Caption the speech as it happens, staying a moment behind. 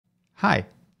Hi,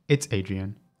 it's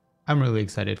Adrian. I'm really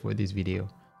excited for this video.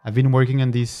 I've been working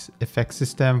on this effect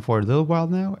system for a little while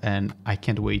now, and I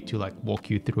can't wait to walk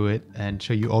you through it and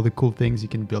show you all the cool things you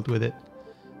can build with it.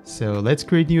 So let's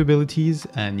create new abilities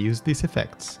and use these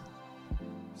effects.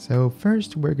 So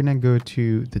first we're gonna go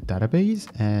to the database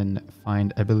and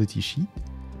find ability sheet.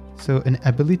 So an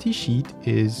ability sheet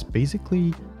is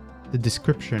basically the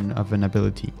description of an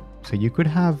ability. So you could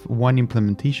have one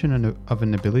implementation of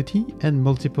an ability and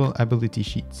multiple ability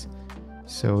sheets.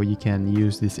 So you can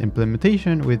use this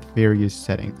implementation with various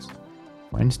settings.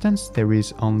 For instance, there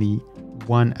is only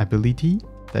one ability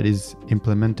that is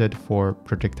implemented for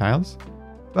projectiles,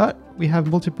 but we have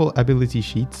multiple ability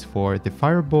sheets for the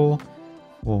fireball,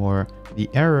 for the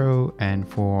arrow, and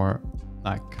for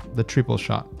the triple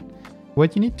shot.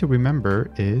 What you need to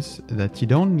remember is that you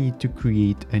don't need to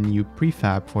create a new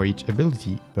prefab for each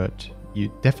ability, but you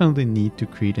definitely need to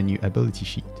create a new ability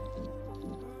sheet.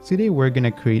 Today we're going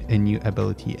to create a new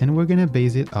ability and we're going to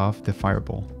base it off the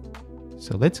fireball.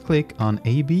 So let's click on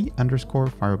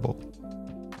AB_fireball.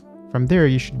 From there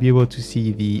you should be able to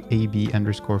see the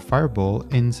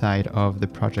AB_fireball inside of the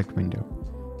project window.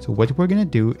 So what we're going to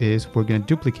do is we're going to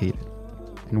duplicate it.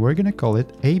 And we're going to call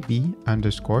it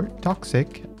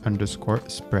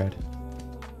AB_toxic_spread.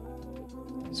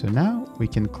 So now we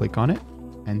can click on it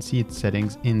and see its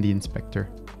settings in the inspector.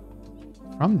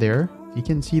 From there, you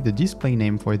can see the display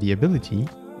name for the ability.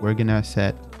 We're going to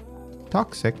set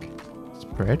toxic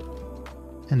spread.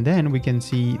 And then we can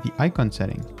see the icon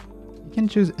setting. You can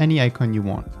choose any icon you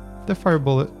want. The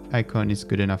fireball icon is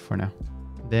good enough for now.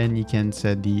 Then you can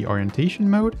set the orientation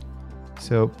mode.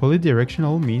 So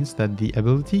polydirectional means that the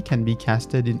ability can be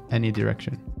casted in any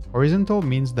direction. Horizontal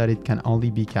means that it can only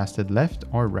be casted left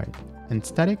or right. And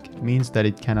static means that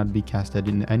it cannot be casted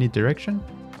in any direction,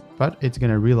 but it's going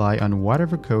to rely on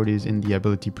whatever code is in the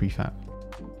ability prefab.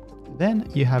 Then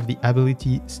you have the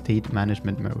ability state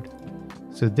management mode.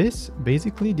 So this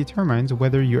basically determines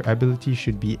whether your ability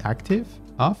should be active,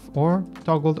 off, or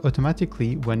toggled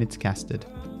automatically when it's casted.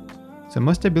 So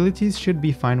most abilities should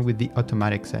be fine with the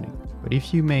automatic setting, but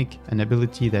if you make an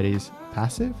ability that is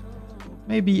passive,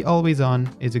 maybe always on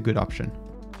is a good option.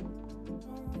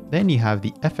 Then you have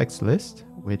the effects list,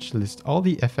 which lists all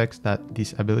the effects that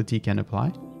this ability can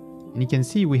apply. And you can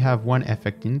see we have one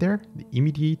effect in there, the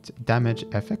immediate damage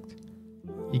effect.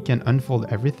 You can unfold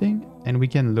everything and we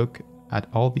can look at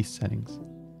all these settings.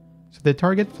 So the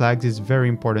target flags is very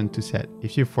important to set.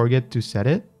 If you forget to set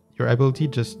it, your ability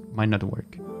just might not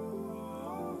work.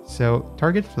 So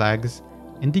target flags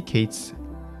indicates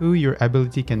who your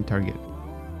ability can target.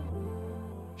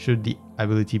 Should the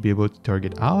ability be able to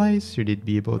target allies? Should it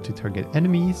be able to target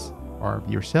enemies or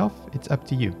yourself? It's up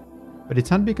to you. But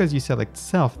it's not because you select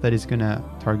self that is going to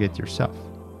target yourself.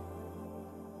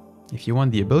 If you want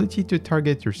the ability to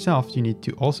target yourself, you need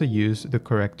to also use the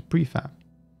correct prefab.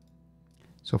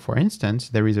 So for instance,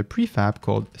 there is a prefab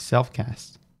called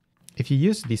self-cast. If you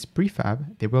use this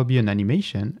prefab, there will be an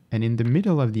animation, and in the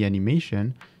middle of the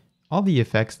animation, all the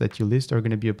effects that you list are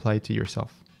going to be applied to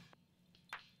yourself.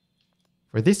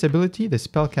 For this ability, the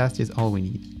spellcast is all we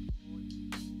need.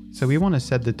 So we want to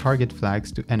set the target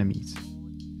flags to enemies.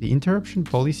 The interruption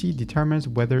policy determines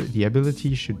whether the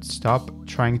ability should stop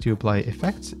trying to apply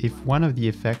effects if one of the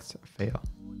effects fail.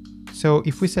 So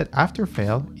if we set after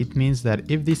fail, it means that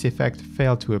if this effect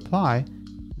failed to apply,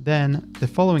 then the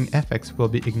following effects will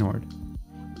be ignored.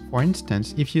 For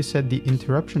instance, if you set the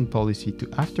interruption policy to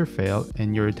after fail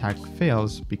and your attack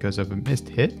fails because of a missed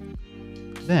hit,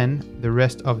 then the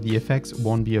rest of the effects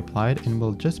won't be applied and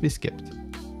will just be skipped.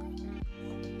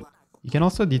 You can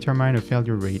also determine a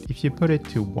failure rate. If you put it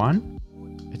to 1,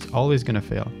 it's always going to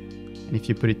fail. And if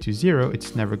you put it to 0,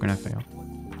 it's never going to fail.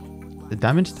 The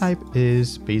damage type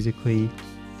is basically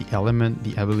the element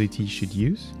the ability should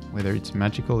use, whether it's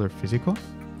magical or physical.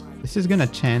 This is going to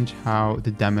change how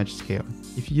the damage scale.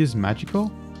 If you use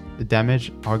magical, the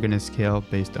damage are going to scale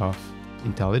based off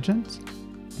intelligence.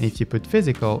 And if you put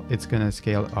physical, it's going to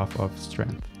scale off of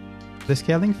strength. The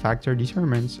scaling factor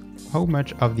determines how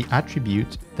much of the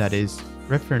attribute that is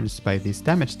referenced by this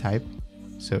damage type,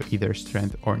 so either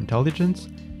strength or intelligence,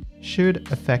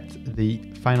 should affect the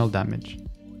final damage.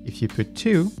 If you put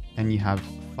 2 and you have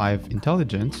 5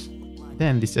 intelligence,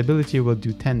 then this ability will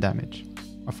do 10 damage.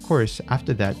 Of course,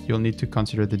 after that, you'll need to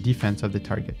consider the defense of the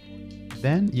target.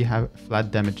 Then you have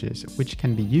flat damages, which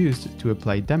can be used to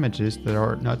apply damages that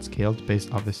are not scaled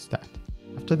based off the stat.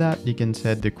 After that, you can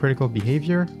set the critical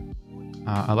behavior.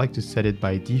 I like to set it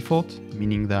by default,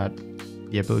 meaning that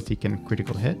the ability can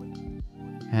critical hit.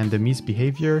 And the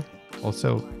misbehavior,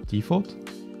 also default.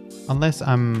 Unless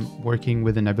I'm working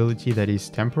with an ability that is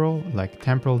temporal, like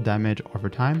temporal damage over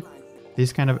time,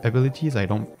 these kind of abilities I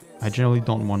generally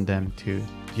don't want them to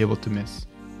be able to miss.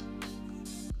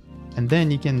 And then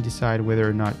you can decide whether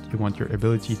or not you want your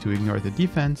ability to ignore the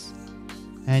defense,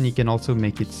 and you can also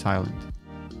make it silent.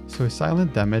 So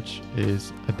silent damage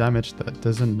is a damage that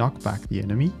doesn't knock back the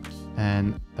enemy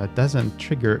and that doesn't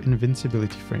trigger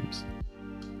invincibility frames.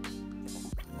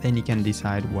 Then you can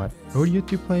decide what audio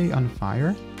to play on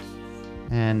fire,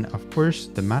 and of course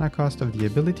the mana cost of the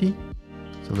ability,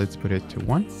 so let's put it to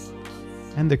 1,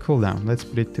 and the cooldown, let's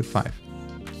put it to 5.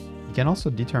 You can also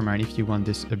determine if you want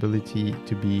this ability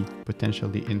to be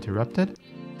potentially interrupted.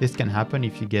 This can happen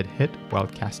if you get hit while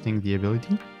casting the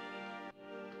ability.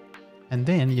 And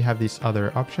then you have this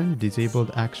other option,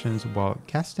 disabled actions while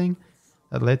casting,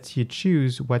 that lets you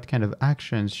choose what kind of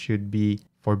actions should be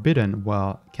forbidden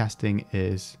while casting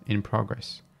is in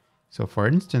progress. So for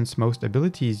instance, most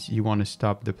abilities you want to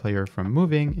stop the player from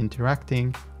moving,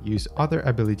 interacting, use other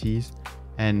abilities,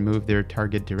 and move their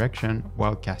target direction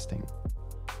while casting.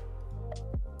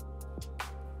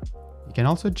 You can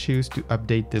also choose to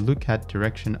update the look at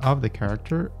direction of the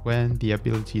character when the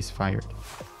ability is fired.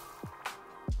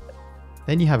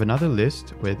 Then you have another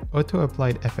list with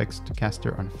auto-applied effects to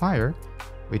caster on fire,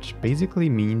 which basically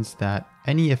means that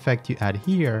any effect you add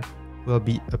here will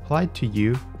be applied to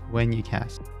you when you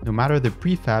cast, no matter the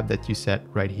prefab that you set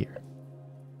right here.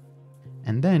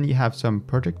 And then you have some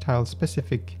projectile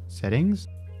specific settings,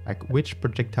 like which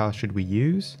projectile should we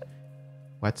use,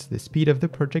 what's the speed of the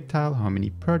projectile, how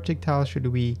many projectiles should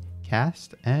we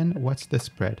cast, and what's the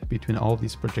spread between all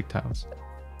these projectiles.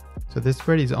 So this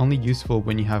spread is only useful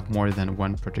when you have more than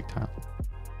one projectile.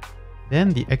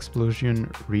 Then the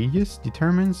explosion radius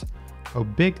determines how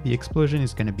big the explosion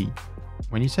is going to be.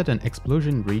 When you set an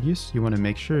explosion radius, you want to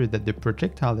make sure that the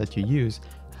projectile that you use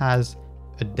has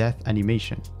a death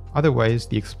animation. Otherwise,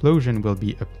 the explosion will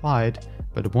be applied,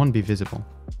 but it won't be visible.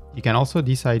 You can also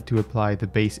decide to apply the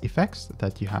base effects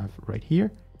that you have right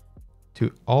here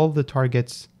to all the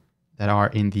targets that are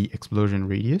in the explosion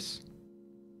radius.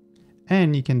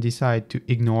 And you can decide to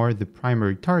ignore the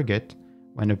primary target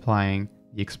when applying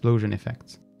the explosion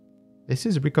effects. This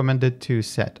is recommended to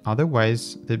set,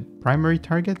 otherwise the primary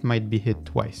target might be hit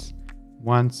twice.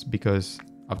 Once because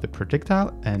of the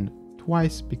projectile and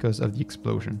twice because of the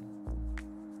explosion.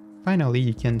 Finally,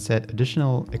 you can set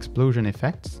additional explosion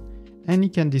effects, and you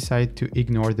can decide to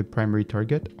ignore the primary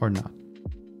target or not.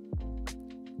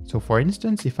 So for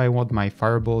instance, if I want my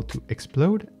fireball to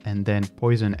explode and then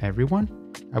poison everyone,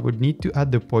 I would need to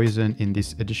add the poison in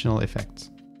these additional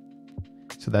effects.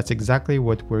 So that's exactly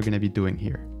what we're going to be doing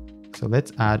here. So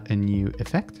let's add a new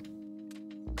effect.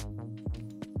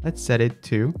 Let's set it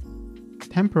to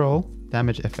temporal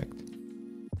damage effect.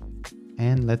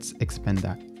 And let's expand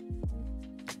that.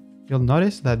 You'll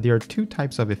notice that there are two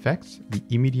types of effects, the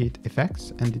immediate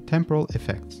effects and the temporal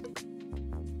effects.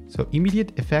 So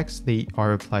immediate effects, they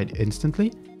are applied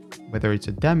instantly, whether it's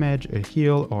a damage, a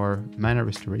heal, or mana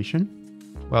restoration,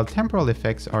 while temporal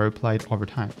effects are applied over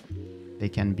time. They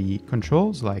can be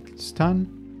controls like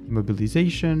stun,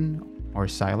 immobilization, or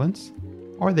silence,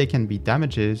 or they can be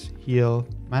damages, heal,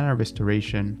 mana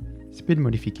restoration, speed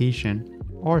modification,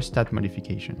 or stat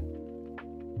modification.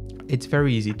 It's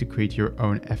very easy to create your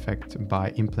own effect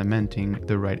by implementing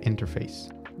the right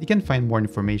interface. You can find more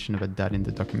information about that in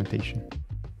the documentation.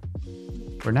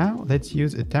 For now, let's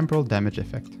use a temporal damage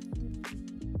effect.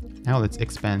 Now let's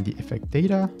expand the effect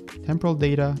data, temporal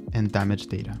data, and damage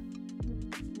data.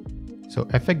 So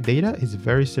effect data is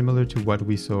very similar to what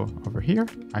we saw over here.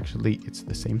 Actually, it's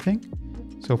the same thing.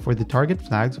 So for the target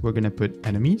flags, we're going to put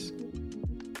enemies.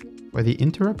 For the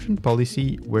interruption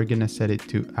policy, we're going to set it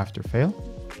to after fail.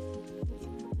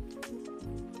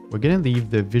 We're going to leave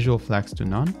the visual flags to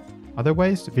none.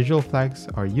 Otherwise, visual flags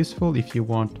are useful if you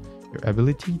want your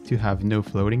ability to have no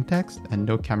floating text and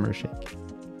no camera shake.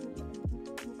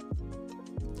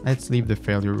 Let's leave the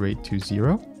failure rate to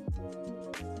 0.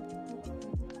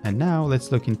 And now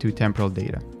let's look into temporal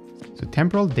data. So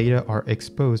temporal data are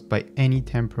exposed by any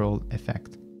temporal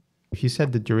effect. If you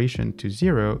set the duration to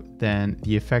 0, then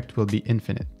the effect will be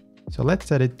infinite. So let's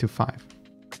set it to 5.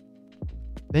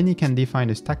 Then you can define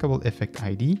a stackable effect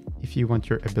ID if you want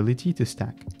your ability to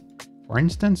stack. For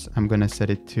instance, I'm going to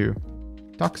set it to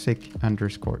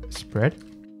toxic_spread,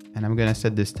 and I'm going to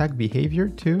set the stack behavior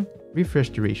to refresh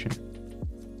duration.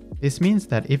 This means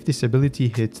that if this ability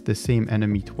hits the same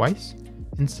enemy twice,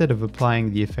 instead of applying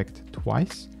the effect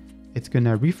twice, it's going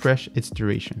to refresh its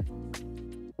duration.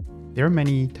 There are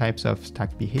many types of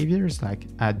stack behaviors like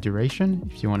add duration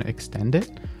if you want to extend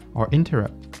it, or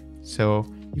interrupt. So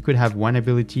You could have one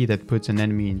ability that puts an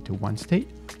enemy into one state,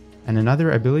 and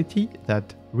another ability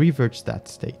that reverts that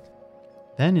state.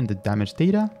 Then in the damage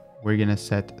data, we're gonna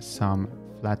set some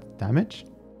flat damage.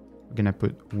 We're gonna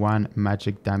put 1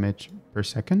 magic damage per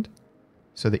second.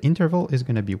 So the interval is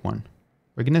gonna be 1.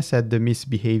 We're gonna set the miss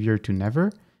behavior to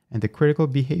never and the critical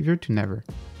behavior to never.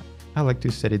 I like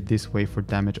to set it this way for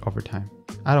damage over time.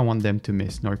 I don't want them to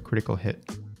miss nor critical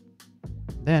hit.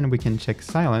 Then we can check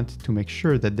silent to make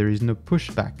sure that there is no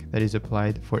pushback that is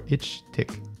applied for each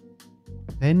tick.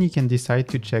 Then you can decide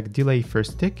to check delay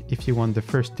first tick if you want the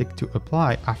first tick to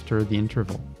apply after the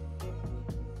interval.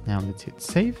 Now let's hit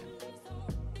save.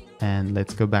 And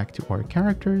let's go back to our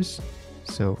characters.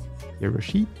 So hero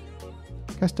sheet,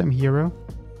 custom hero,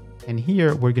 and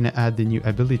here we're gonna add the new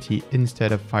ability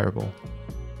instead of fireball.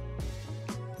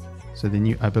 So the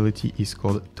new ability is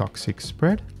called Toxic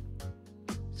Spread.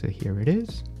 So here it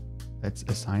is. Let's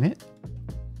assign it.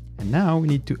 And now we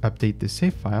need to update the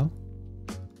save file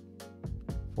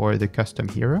for the custom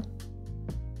hero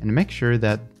and make sure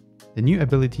that the new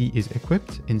ability is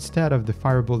equipped instead of the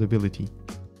fireball ability.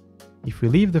 If we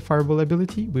leave the fireball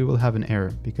ability, we will have an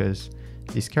error because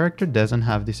this character doesn't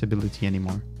have this ability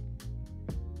anymore.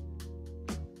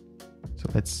 So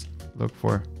let's look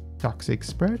for Toxic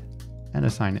Spread and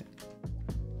assign it.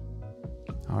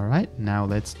 All right, now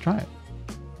let's try it.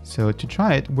 So to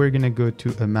try it, we're gonna go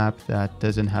to a map that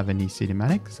doesn't have any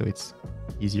cinematic, so it's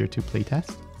easier to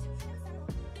playtest.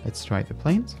 Let's try the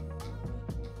plains.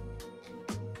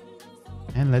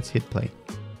 And let's hit play.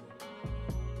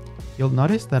 You'll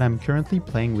notice that I'm currently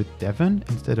playing with Devon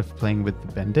instead of playing with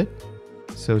the Bandit.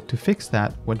 So to fix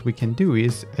that, what we can do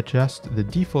is adjust the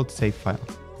default save file.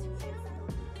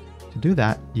 To do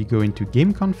that, you go into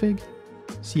game config,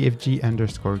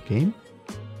 cfg_game,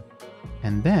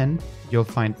 and then you'll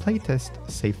find playtest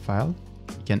save file.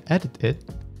 You can edit it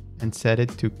and set it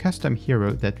to custom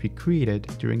hero that we created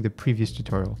during the previous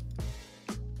tutorial.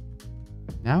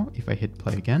 Now, if I hit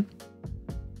play again,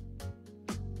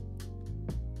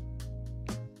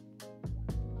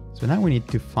 so now we need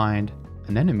to find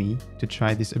an enemy to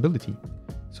try this ability.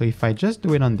 So if I just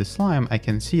do it on the slime, I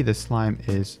can see the slime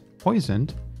is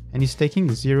poisoned and he's taking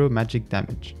 0 magic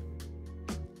damage.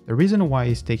 The reason why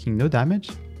he's taking no damage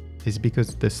is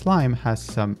because the slime has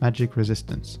some magic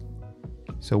resistance.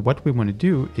 So what we want to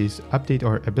do is update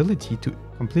our ability to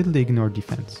completely ignore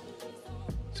defense.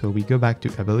 So we go back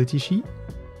to ability sheet.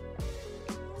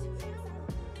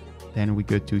 Then we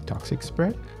go to Toxic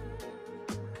Spread.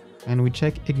 And we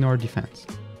check ignore defense.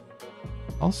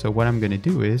 Also, what I'm going to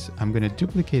do is I'm going to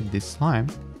duplicate this slime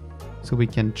so we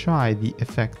can try the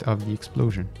effect of the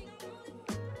explosion.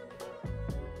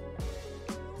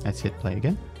 Let's hit play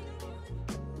again.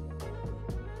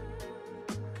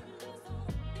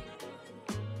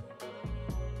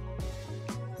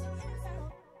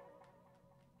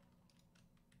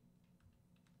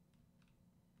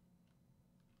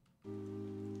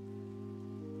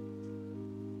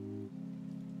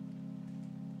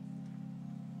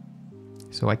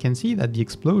 So I can see that the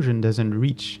explosion doesn't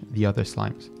reach the other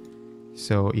slimes.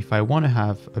 So if I want to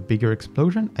have a bigger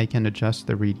explosion, I can adjust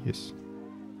the radius.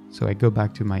 So I go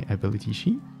back to my ability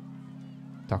sheet,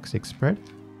 Toxic Spread,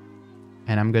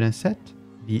 and I'm going to set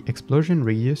the explosion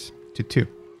radius to 2.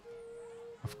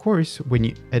 Of course, when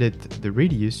you edit the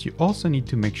radius, you also need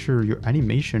to make sure your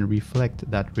animation reflects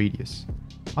that radius.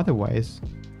 Otherwise,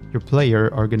 your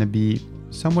player are going to be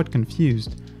somewhat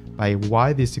confused by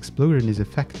why this explosion is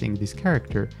affecting this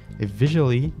character if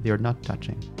visually they are not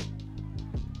touching.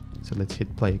 So let's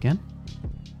hit play again.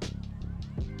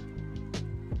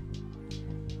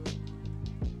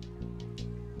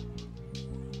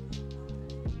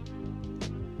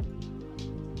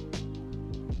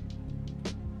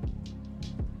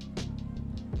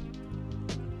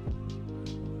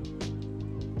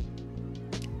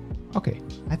 Okay,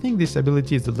 I think this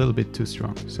ability is a little bit too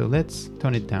strong, so let's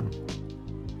tone it down.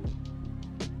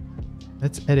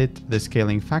 Let's edit the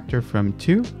scaling factor from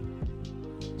 2 to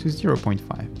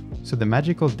 0.5. So the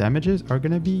magical damages are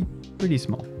going to be pretty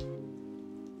small.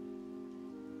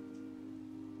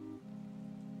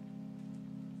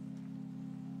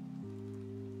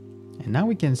 And now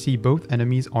we can see both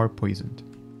enemies are poisoned.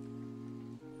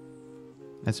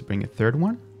 Let's bring a third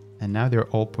one, and now they're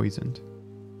all poisoned.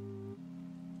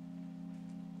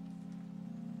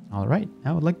 All right,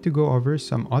 now I'd like to go over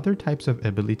some other types of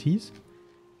abilities.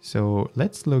 So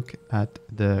let's look at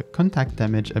the contact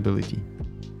damage ability.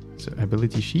 So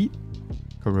ability sheet,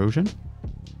 corrosion.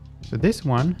 So this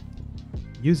one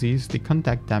uses the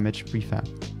contact damage prefab.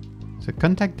 So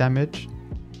contact damage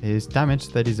is damage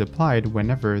that is applied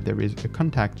whenever there is a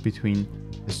contact between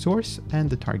the source and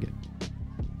the target.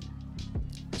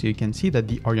 So you can see that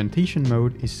the orientation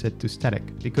mode is set to static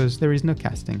because there is no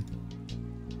casting.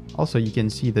 Also, you can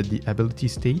see that the ability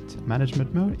state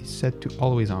management mode is set to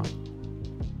always on.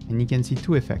 And you can see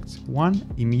two effects. One,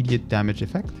 immediate damage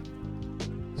effect.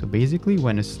 So basically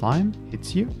when a slime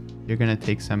hits you, you're gonna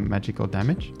take some magical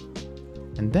damage.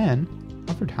 And then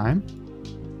over time,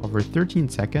 over 13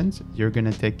 seconds, you're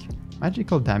gonna take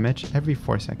magical damage every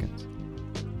 4 seconds.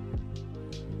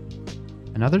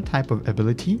 Another type of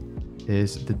ability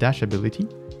is the dash ability.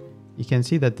 You can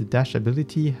see that the dash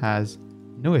ability has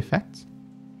no effects,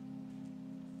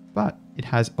 but it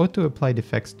has auto-applied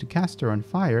effects to caster on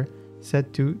fire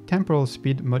set to temporal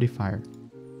speed modifier.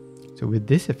 So with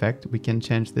this effect, we can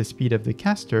change the speed of the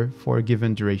caster for a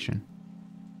given duration.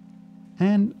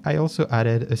 And I also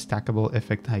added a stackable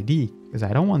effect ID because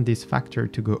I don't want this factor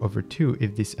to go over 2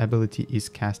 if this ability is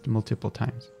cast multiple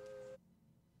times.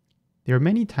 There are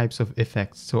many types of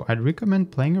effects, so I'd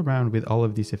recommend playing around with all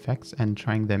of these effects and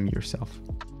trying them yourself.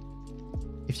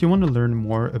 If you want to learn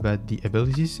more about the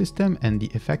ability system and the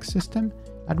effects system,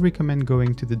 I'd recommend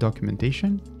going to the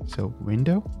documentation, so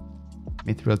Window,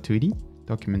 Mythril2D,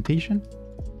 Documentation,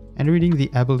 and reading the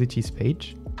Abilities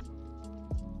page,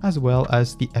 as well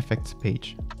as the Effects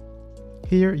page.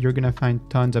 Here you're going to find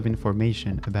tons of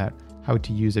information about how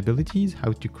to use abilities,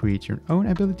 how to create your own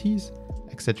abilities,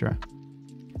 etc.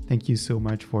 Thank you so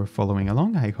much for following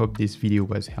along. I hope this video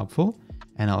was helpful,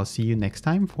 and I'll see you next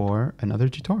time for another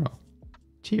tutorial.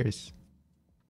 Cheers!